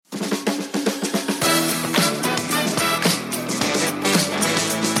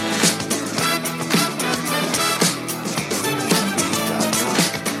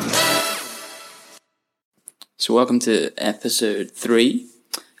So welcome to episode 3.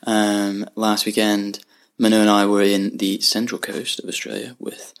 Last weekend, Manu and I were in the central coast of Australia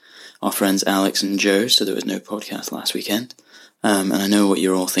with our friends Alex and Joe, so there was no podcast last weekend. And I know what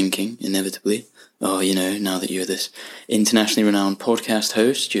you're all thinking, inevitably. Oh, now that you're this internationally renowned podcast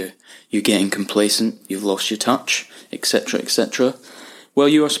host, you're getting complacent, you've lost your touch, etc., etc. Well,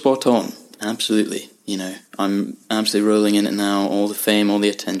 you are spot on, absolutely. I'm absolutely rolling in it now, all the fame, all the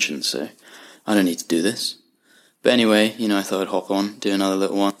attention, so I don't need to do this. But anyway, I thought I'd hop on, do another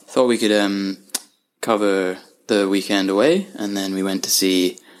little one. Thought we could cover the weekend away, and then we went to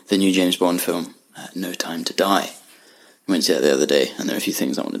see the new James Bond film, No Time to Die. We went to see that the other day, and there are a few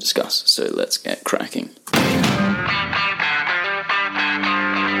things I want to discuss, so let's get cracking.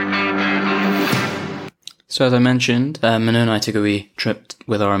 So as I mentioned, Manu and I took a wee trip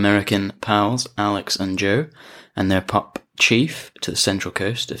with our American pals, Alex and Joe, and their pup, Chief, to the central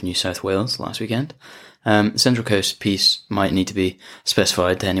coast of New South Wales last weekend. The Central Coast piece might need to be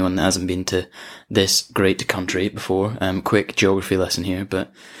specified to anyone that hasn't been to this great country before. Quick geography lesson here,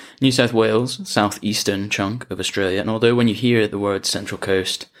 but New South Wales, southeastern chunk of Australia, and although when you hear the word Central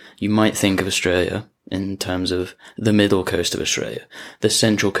Coast, you might think of Australia in terms of the middle coast of Australia, the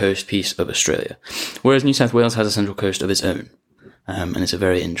Central Coast piece of Australia, whereas New South Wales has a Central Coast of its own, and it's a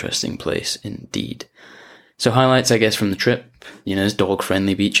very interesting place indeed. So highlights, I guess, from the trip, there's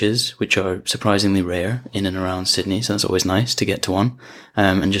dog-friendly beaches, which are surprisingly rare in and around Sydney, so that's always nice to get to one,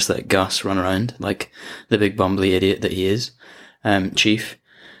 and just let Gus run around like the big bumbly idiot that he is. Chief,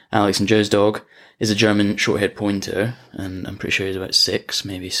 Alex and Joe's dog, is a German short-haired pointer, and I'm pretty sure he's about 6,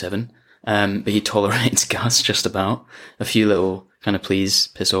 maybe 7, but he tolerates Gus just about. A few little kind of please,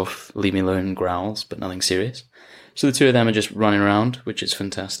 piss off, leave me alone growls, but nothing serious. So the two of them are just running around, which is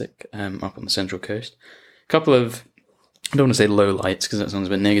fantastic, up on the Central Coast. Couple of, I don't want to say low lights because that sounds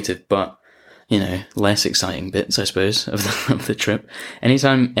a bit negative, but less exciting bits, I suppose, of the trip.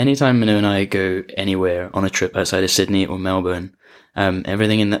 Anytime Manu and I go anywhere on a trip outside of Sydney or Melbourne,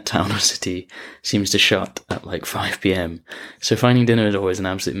 everything in that town or city seems to shut at like 5 p.m. So finding dinner is always an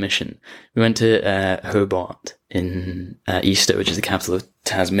absolute mission. We went to Hobart in Easter, which is the capital of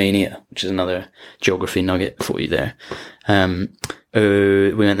Tasmania, which is another geography nugget for you there.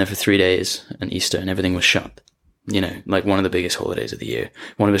 We went there for 3 days on Easter and everything was shut. Like one of the biggest holidays of the year.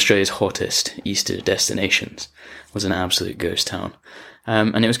 One of Australia's hottest Easter destinations was an absolute ghost town.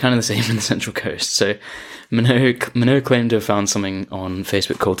 And it was kind of the same in the Central Coast. So Manu claimed to have found something on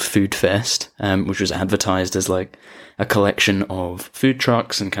Facebook called Food Fest, which was advertised as like a collection of food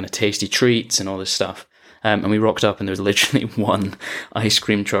trucks and kind of tasty treats and all this stuff. And we rocked up and there was literally one ice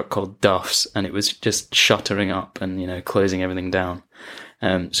cream truck called Duff's and it was just shuttering up and, closing everything down.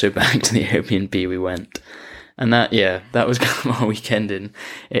 So back to the Airbnb we went. And that was kind of our weekend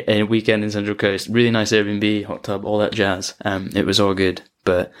in Central Coast. Really nice Airbnb, hot tub, all that jazz. It was all good,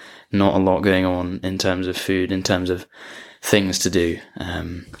 but not a lot going on in terms of food, in terms of things to do.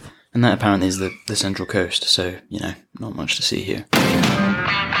 And that apparently is the Central Coast. So, not much to see here.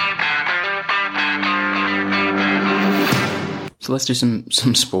 So let's do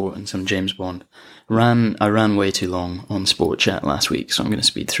some sport and some James Bond. I ran way too long on Sport Chat last week, so I'm going to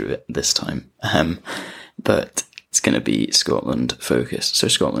speed through it this time. But it's going to be Scotland focused. So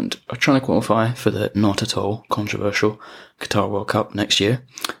Scotland are trying to qualify for the not at all controversial Qatar World Cup next year.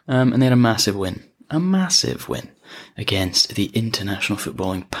 And they had a massive win against the international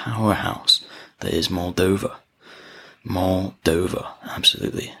footballing powerhouse that is Moldova. Moldova,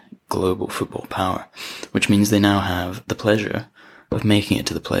 absolutely. Global football power, which means they now have the pleasure of making it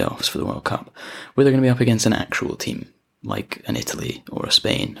to the playoffs for the World Cup, where they're going to be up against an actual team, like an Italy or a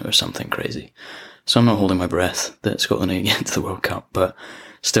Spain or something crazy. So I'm not holding my breath that Scotland are going to get to the World Cup, but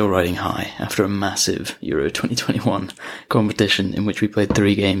still riding high after a massive Euro 2021 competition in which we played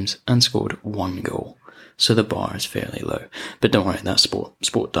 3 games and scored 1 goal. So the bar is fairly low. But don't worry, that's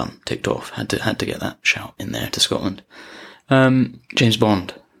sport done, ticked off. Had to get that shout in there to Scotland. James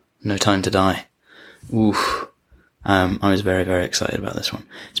Bond. No Time to Die. Oof. I was very, very excited about this one.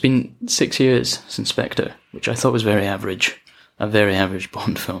 It's been 6 years since Spectre, which I thought was very average. A very average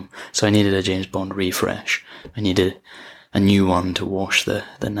Bond film. So I needed a James Bond refresh. I needed a new one to wash the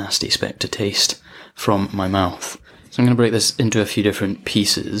nasty Spectre taste from my mouth. So I'm going to break this into a few different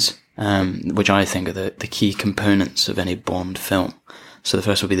pieces, which I think are the key components of any Bond film. So the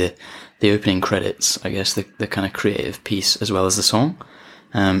first will be the opening credits, I guess, the kind of creative piece as well as the song.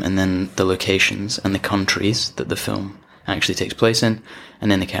 And then the locations and the countries that the film actually takes place in,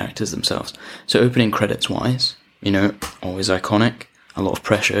 and then the characters themselves. So opening credits wise, always iconic, a lot of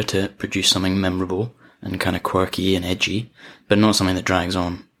pressure to produce something memorable and kind of quirky and edgy, but not something that drags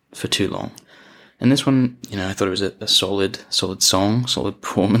on for too long. And this one, I thought it was a solid song, solid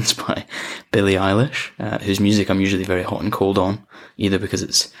performance by Billie Eilish, whose music I'm usually very hot and cold on, either because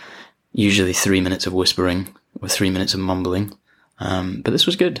it's usually 3 minutes of whispering or 3 minutes of mumbling. But this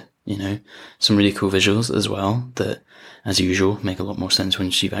was good, some really cool visuals as well that, as usual, make a lot more sense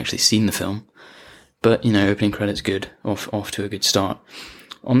once you've actually seen the film. But, opening credits good, off to a good start.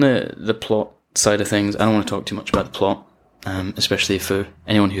 On the plot side of things, I don't want to talk too much about the plot. Especially for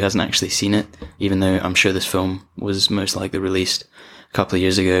anyone who hasn't actually seen it, even though I'm sure this film was most likely released a couple of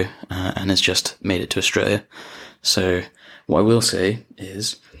years ago and has just made it to Australia. So what I will say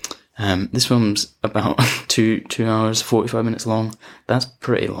is this film's about 2 hours, 45 minutes long. That's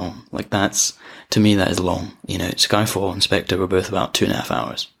pretty long. To me, that is long. Skyfall and Spectre were both about 2.5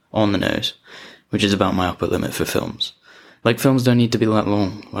 hours on the nose, which is about my upper limit for films. Films don't need to be that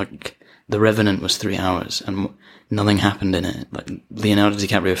long. The Revenant was 3 hours and nothing happened in it. Leonardo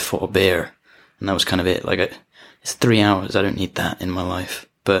DiCaprio fought a bear and that was kind of it. It's 3 hours. I don't need that in my life.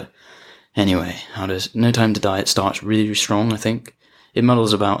 But anyway, how does No Time to Die? It starts really strong, I think. It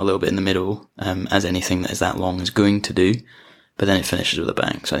muddles about a little bit in the middle, as anything that is that long is going to do. But then it finishes with a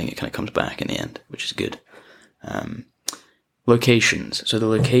bang. So I think it kind of comes back in the end, which is good. Locations. So the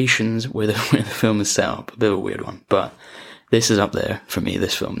locations where the film is set up, a bit of a weird one, but this is up there for me,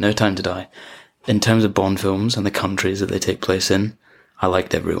 this film, No Time to Die. In terms of Bond films and the countries that they take place in, I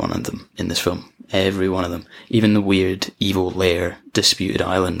liked every one of them in this film. Every one of them. Even the weird, evil lair, disputed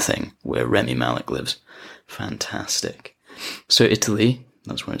island thing where Remy Malek lives. Fantastic. So Italy,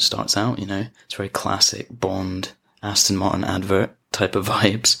 that's where it starts out, It's very classic Bond, Aston Martin advert type of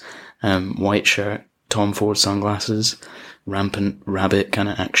vibes. White shirt, Tom Ford sunglasses, rampant rabbit kind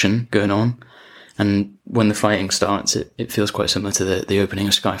of action going on. And when the fighting starts, it feels quite similar to the opening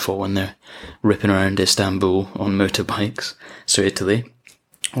of Skyfall when they're ripping around Istanbul on motorbikes. So Italy,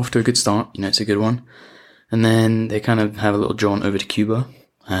 off to a good start, it's a good one. And then they kind of have a little jaunt over to Cuba.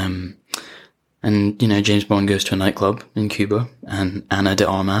 And, James Bond goes to a nightclub in Cuba and Ana de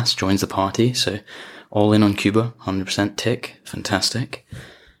Armas joins the party. So all in on Cuba, 100% tick, fantastic.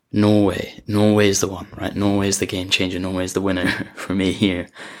 Norway is the one, right? Norway is the game changer. Norway is the winner for me here.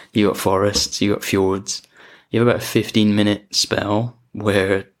 You got forests, you got fjords. You have about a 15-minute spell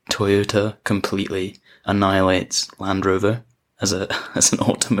where Toyota completely annihilates Land Rover as an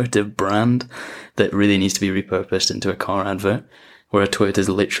automotive brand that really needs to be repurposed into a car advert, where Toyota is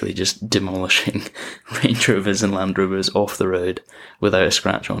literally just demolishing Range Rovers and Land Rovers off the road without a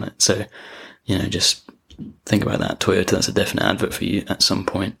scratch on it. So, just think about that. Toyota, that's a definite advert for you at some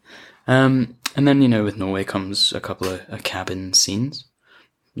point. And then, with Norway comes a couple of cabin scenes.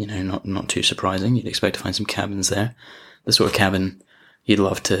 Not too surprising. You'd expect to find some cabins there. The sort of cabin you'd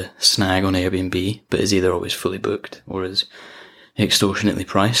love to snag on Airbnb, but is either always fully booked or is extortionately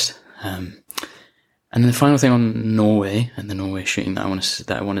priced. And then the final thing on Norway and the Norway shooting that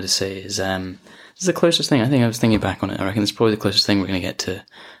I wanted to say is, this is the closest thing. I think I was thinking back on it. I reckon it's probably the closest thing we're going to get to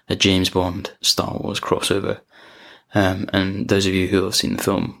a James Bond Star Wars crossover. And those of you who have seen the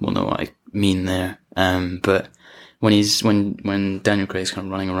film will know what I mean there. But when Daniel Craig's kind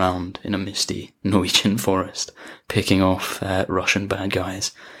of running around in a misty Norwegian forest, picking off Russian bad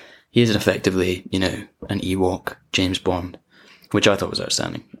guys, he is effectively, an Ewok James Bond, which I thought was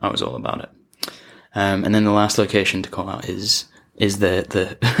outstanding. I was all about it. And then the last location to call out is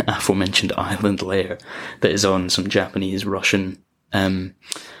the aforementioned island layer that is on some Japanese Russian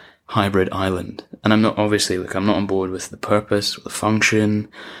hybrid island. And I'm not on board with the purpose or the function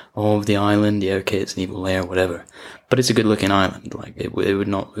of the island. Yeah, okay, it's an evil layer, whatever. But it's a good looking island. It would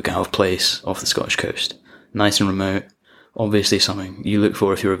not look out of place off the Scottish coast. Nice and remote. Obviously something you look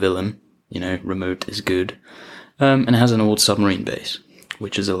for if you're a villain. Remote is good. And it has an old submarine base,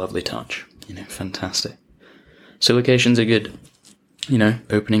 which is a lovely touch. Fantastic. So locations are good.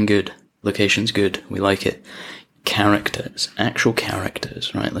 Opening good. Locations good. We like it. Characters. Actual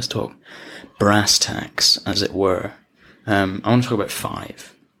characters, right? Let's talk brass tacks, as it were. I want to talk about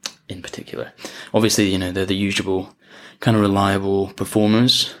 5 in particular. Obviously, they're the usual kind of reliable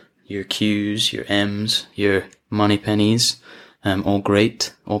performers. Your Qs, your Ms, your money pennies. All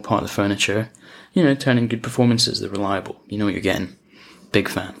great. All part of the furniture. Turning good performances. They're reliable. You know what you're getting. Big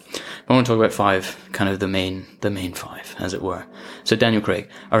fan. I want to talk about 5, kind of the main 5, as it were. So Daniel Craig.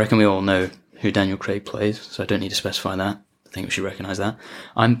 I reckon we all know who Daniel Craig plays, so I don't need to specify that. I think we should recognise that.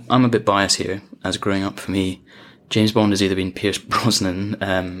 I'm a bit biased here, as growing up for me, James Bond has either been Pierce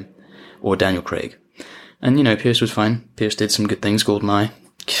Brosnan, or Daniel Craig. And, Pierce was fine. Pierce did some good things, GoldenEye.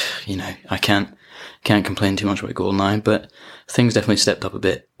 I can't complain too much about GoldenEye, but things definitely stepped up a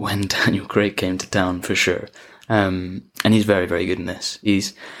bit when Daniel Craig came to town, for sure. And he's very, very good in this.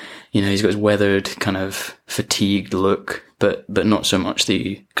 he's got his weathered, kind of fatigued look, but not so much that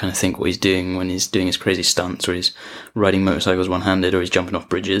you kind of think what he's doing when he's doing his crazy stunts, or he's riding motorcycles one-handed, or he's jumping off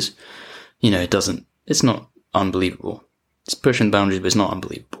bridges. It's not unbelievable. It's pushing the boundaries, but it's not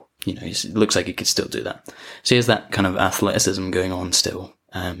unbelievable. It looks like he could still do that. So he has that kind of athleticism going on still.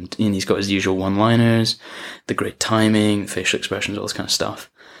 And he's got his usual one-liners, the great timing, facial expressions, all this kind of stuff.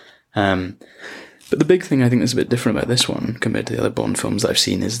 But the big thing I think that's a bit different about this one compared to the other Bond films that I've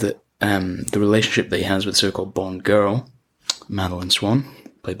seen is that the relationship that he has with the so-called Bond girl, Madeleine Swann,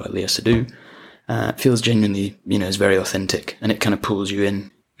 played by Léa Seydoux, feels genuinely, is very authentic, and it kind of pulls you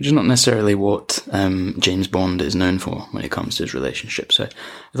in, which is not necessarily what James Bond is known for when it comes to his relationship. So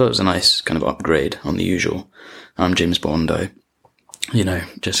I thought it was a nice kind of upgrade on the usual. I'm James Bond, I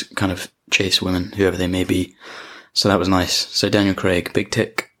just kind of chase women, whoever they may be. So that was nice. So Daniel Craig, big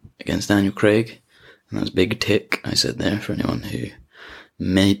tick against Daniel Craig. And that was big tick, I said there, for anyone who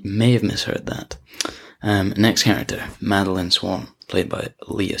may have misheard that. Next character, Madeleine Swann, played by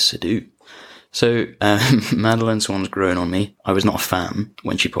Léa Seydoux. So, Madeleine Swann's grown on me. I was not a fan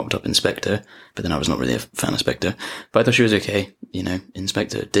when she popped up in Spectre, but then I was not really a fan of Spectre. But I thought she was okay, in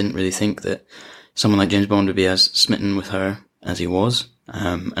Spectre. Didn't really think that someone like James Bond would be as smitten with her as he was.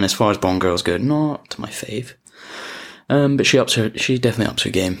 And as far as Bond girls go, not my fave. But she definitely ups her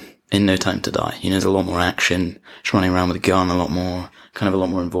game. In No Time to Die. There's a lot more action. She's running around with a gun, a lot more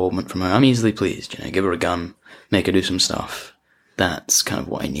involvement from her. I'm easily pleased, give her a gun, make her do some stuff. That's kind of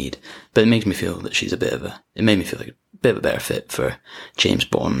what I need. But it makes me feel that it made me feel like a bit of a better fit for James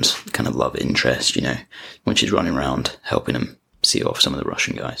Bond's kind of love interest, when she's running around helping him see off some of the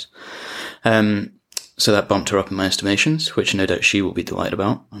Russian guys. So that bumped her up in my estimations, which no doubt she will be delighted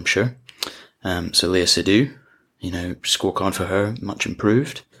about, I'm sure. So Léa Seydoux, scorecard for her, much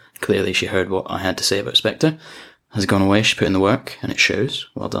improved. Clearly she heard what I had to say about Spectre, has gone away, she put in the work, and it shows.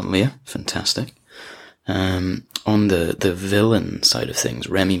 Well done, Léa. Fantastic. On the villain side of things,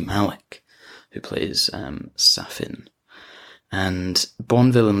 Rami Malek, who plays Safin. And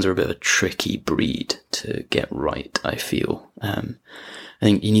Bond villains are a bit of a tricky breed to get right, I feel. I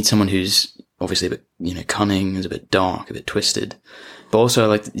think you need someone who's obviously a bit, cunning, is a bit dark, a bit twisted. But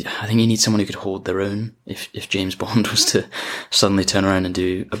also, I think you need someone who could hold their own. If James Bond was to suddenly turn around and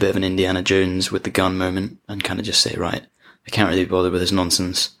do a bit of an Indiana Jones with the gun moment and kind of just say, right, I can't really be bothered with this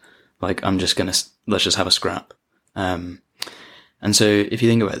nonsense. Let's just have a scrap. And so if you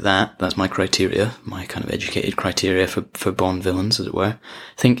think about that, that's my criteria, my kind of educated criteria for Bond villains, as it were.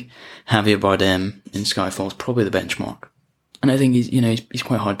 I think Javier Bardem in Skyfall is probably the benchmark. And I think he's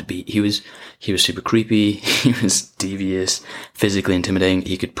quite hard to beat. He was super creepy. He was devious, physically intimidating.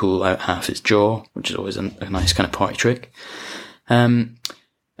 He could pull out half his jaw, which is always a nice kind of party trick. And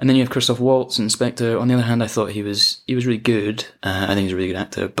then you have Christoph Waltz in Spectre. On the other hand, I thought he was really good. I think he's a really good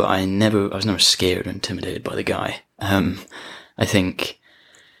actor, but I was never scared or intimidated by the guy. I think,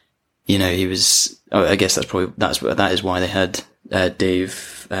 he was, I guess that is why they had,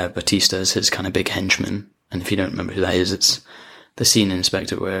 Dave, Bautista as his kind of big henchman. And if you don't remember who that is, it's the scene in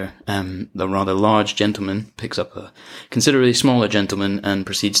Spectre where the rather large gentleman picks up a considerably smaller gentleman and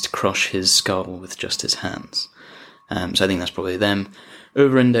proceeds to crush his skull with just his hands. So I think that's probably them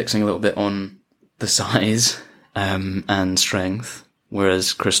over-indexing a little bit on the size and strength,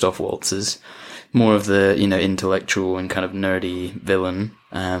 whereas Christoph Waltz is more of the intellectual and kind of nerdy villain.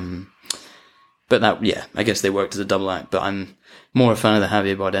 But I guess they worked as a double act, but I'm more a fan of the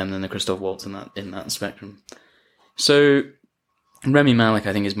Javier Bardem than the Christoph Waltz in that spectrum. So Rami Malek,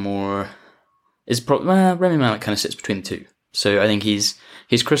 I think, Rami Malek kind of sits between the two. So I think he's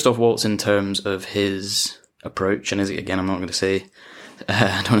Christoph Waltz in terms of his approach, and again, I'm not going to say,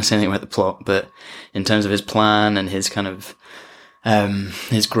 I don't want to say anything about the plot, but in terms of his plan and his kind of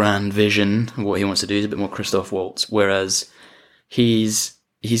his grand vision of what he wants to do, is a bit more Christoph Waltz, whereas he's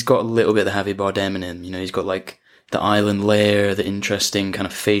got a little bit of the Javier Bardem in him. He's got the island layer, the interesting kind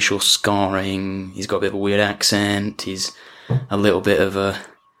of facial scarring. He's got a bit of a weird accent. He's a little bit of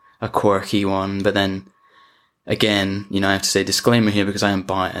a quirky one. But then, again, I have to say disclaimer here because I am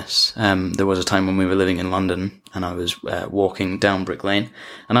biased. There was a time when we were living in London and I was walking down Brick Lane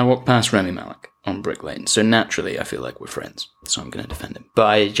and I walked past Rami Malek on Brick Lane. So naturally, I feel like we're friends. So I'm going to defend him. But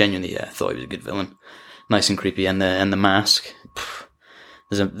I genuinely thought he was a good villain. Nice and creepy. And the mask...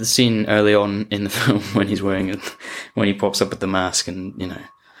 There's the scene early on in the film when he's wearing it, when he pops up with the mask, and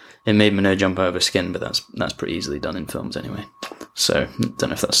it made Minot jump out of her skin, but that's pretty easily done in films anyway. So don't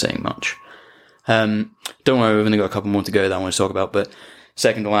know if that's saying much. Don't worry, we've only got a couple more to go that I want to talk about. But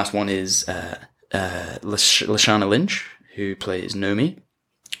second to last one is Lashana Lynch, who plays Nomi.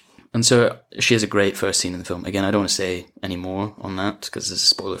 And so she has a great first scene in the film. Again, I don't want to say any more on that because this is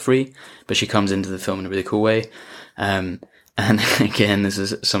spoiler free, but she comes into the film in a really cool way. And again, this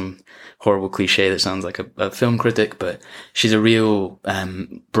is some horrible cliche that sounds like a film critic, but she's a real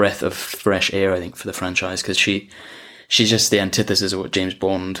breath of fresh air, I think, for the franchise, because she's just the antithesis of what James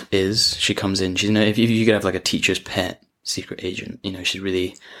Bond is. She comes in, she's, if you could have like a teacher's pet secret agent, she's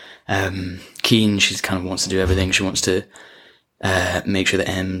really keen. She kind of wants to do everything. She wants to make sure that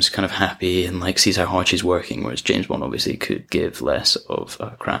M's kind of happy and like sees how hard she's working, whereas James Bond obviously could give less of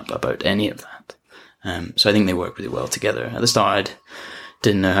a crap about any of that. So I think they work really well together. At the start, I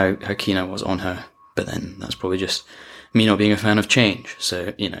didn't know how keen I was on her, but then that's probably just me not being a fan of change.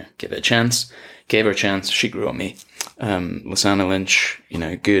 So, give it a chance. Gave her a chance. She grew on me. Lashana Lynch,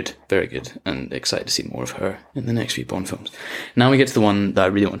 good, very good, and excited to see more of her in the next few Bond films. Now we get to the one that I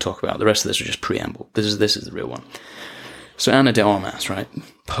really want to talk about. The rest of this are just preamble. This is the real one. So Ana de Armas, right?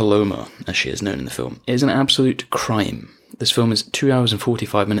 Paloma, as she is known in the film, is an absolute crime. This film is 2 hours and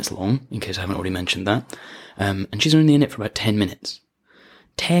 45 minutes long, in case I haven't already mentioned that. And she's only in it for about 10 minutes.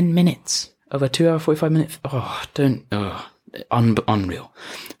 10 minutes of a 2 hour, 45 minute... unreal.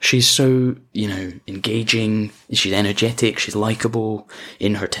 She's so, engaging, she's energetic, she's likeable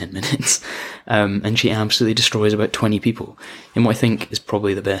in her 10 minutes. And she absolutely destroys about 20 people in what I think is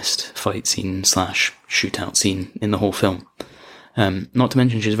probably the best fight scene / shootout scene in the whole film. Not to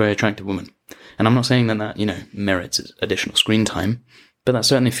mention she's a very attractive woman. And I'm not saying that merits additional screen time, but that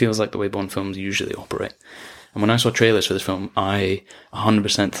certainly feels like the way Bond films usually operate. And when I saw trailers for this film, I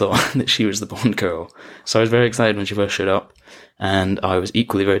 100% thought that she was the Bond girl. So I was very excited when she first showed up, and I was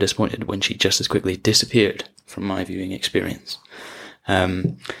equally very disappointed when she just as quickly disappeared from my viewing experience.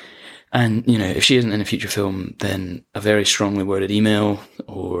 And, if she isn't in a future film, then a very strongly worded email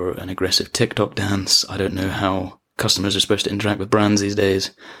or an aggressive TikTok dance. I don't know how customers are supposed to interact with brands these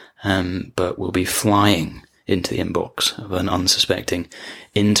days, but will be flying into the inbox of an unsuspecting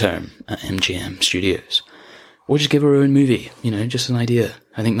intern at MGM Studios. Or just give her own movie, just an idea.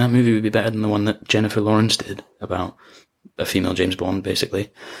 I think that movie would be better than the one that Jennifer Lawrence did about a female James Bond,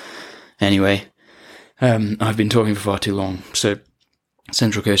 basically. Anyway, I've been talking for far too long. So,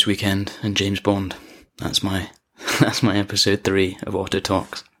 Central Coast Weekend and James Bond. That's my episode 3 of Auto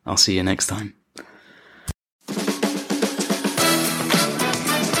Talks. I'll see you next time.